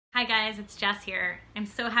guys, it's Jess here. I'm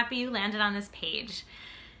so happy you landed on this page.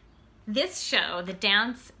 This show, the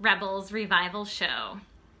Dance Rebels Revival Show,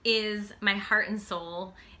 is my heart and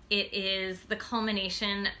soul. It is the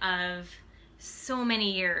culmination of so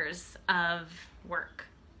many years of work.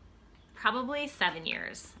 Probably 7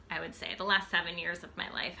 years, I would say. The last 7 years of my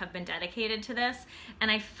life have been dedicated to this, and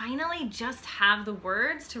I finally just have the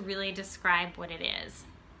words to really describe what it is.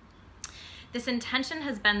 This intention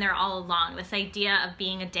has been there all along, this idea of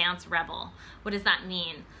being a dance rebel. What does that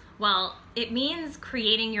mean? Well, it means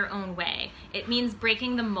creating your own way. It means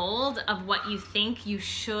breaking the mold of what you think you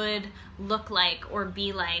should look like or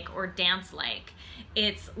be like or dance like.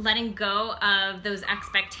 It's letting go of those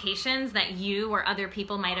expectations that you or other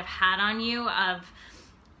people might have had on you of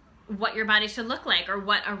what your body should look like or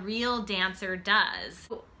what a real dancer does.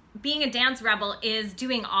 Being a dance rebel is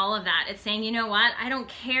doing all of that. It's saying, you know what, I don't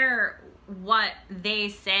care what they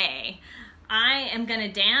say. I am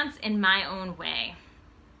gonna dance in my own way.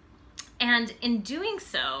 And in doing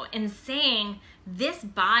so, in saying this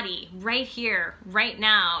body right here, right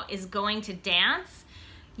now is going to dance,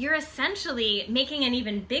 you're essentially making an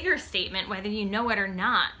even bigger statement whether you know it or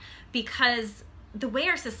not, because the way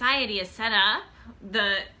our society is set up,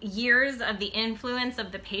 the years of the influence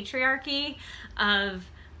of the patriarchy, of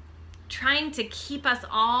trying to keep us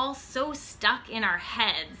all so stuck in our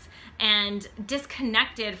heads and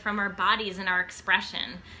disconnected from our bodies and our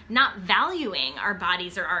expression, not valuing our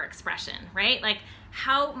bodies or our expression, right? Like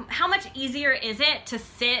how much easier is it to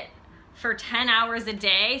sit for 10 hours a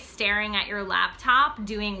day staring at your laptop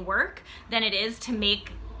doing work than it is to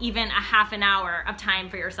make even a half an hour of time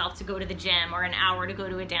for yourself to go to the gym or an hour to go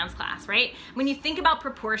to a dance class, right? When you think about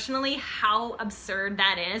proportionally how absurd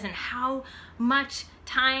that is and how much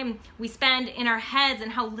time we spend in our heads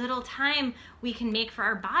and how little time we can make for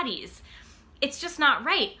our bodies, it's just not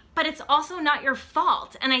right. But it's also not your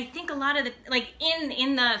fault. And I think a lot of the, like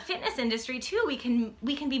in the fitness industry too, we can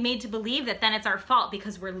be made to believe that then it's our fault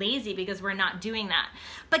because we're lazy, because we're not doing that.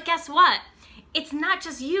 But guess what? It's not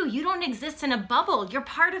just you. You don't exist in a bubble. You're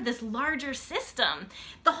part of this larger system.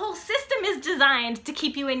 The whole system is designed to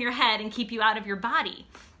keep you in your head and keep you out of your body.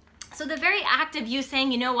 So the very act of you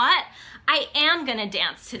saying, you know what? I am gonna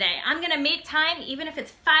dance today. I'm gonna make time, even if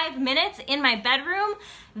it's 5 minutes in my bedroom.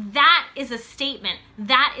 That is a statement.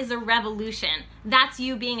 That is a revolution. That's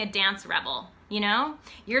you being a dance rebel, you know?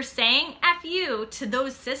 You're saying F you to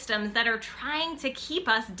those systems that are trying to keep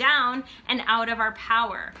us down and out of our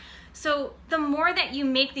power. So the more that you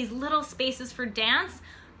make these little spaces for dance,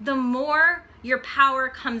 the more your power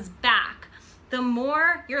comes back, the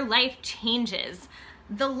more your life changes,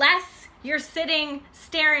 the less you're sitting,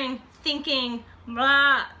 staring, thinking,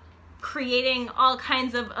 blah, creating all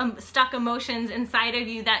kinds of stuck emotions inside of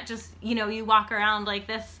you that just, you know, you walk around like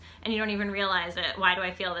this and you don't even realize it. Why do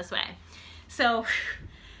I feel this way? So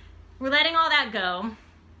we're letting all that go.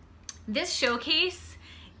 This showcase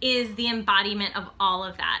is the embodiment of all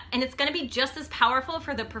of that. And it's gonna be just as powerful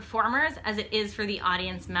for the performers as it is for the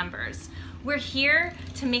audience members. We're here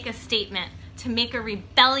to make a statement, to make a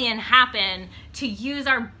rebellion happen, to use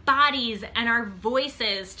our bodies and our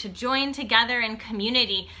voices to join together in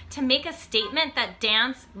community, to make a statement that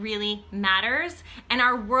dance really matters and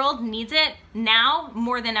our world needs it now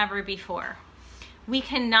more than ever before. We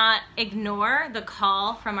cannot ignore the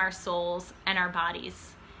call from our souls and our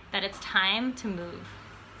bodies that it's time to move.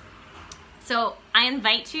 So I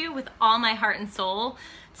invite you with all my heart and soul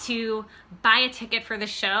to buy a ticket for the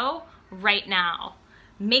show right now.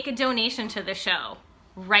 Make a donation to the show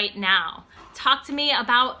right now. Talk to me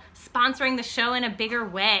about sponsoring the show in a bigger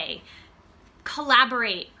way.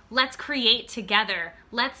 Collaborate. Let's create together.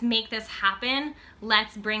 Let's make this happen.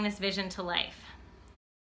 Let's bring this vision to life.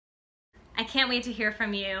 I can't wait to hear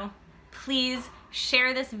from you. Please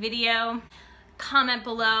share this video, comment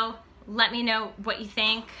below, let me know what you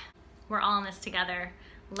think. We're all in this together.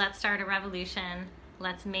 Let's start a revolution.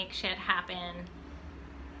 Let's make shit happen.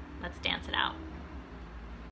 Let's dance it out.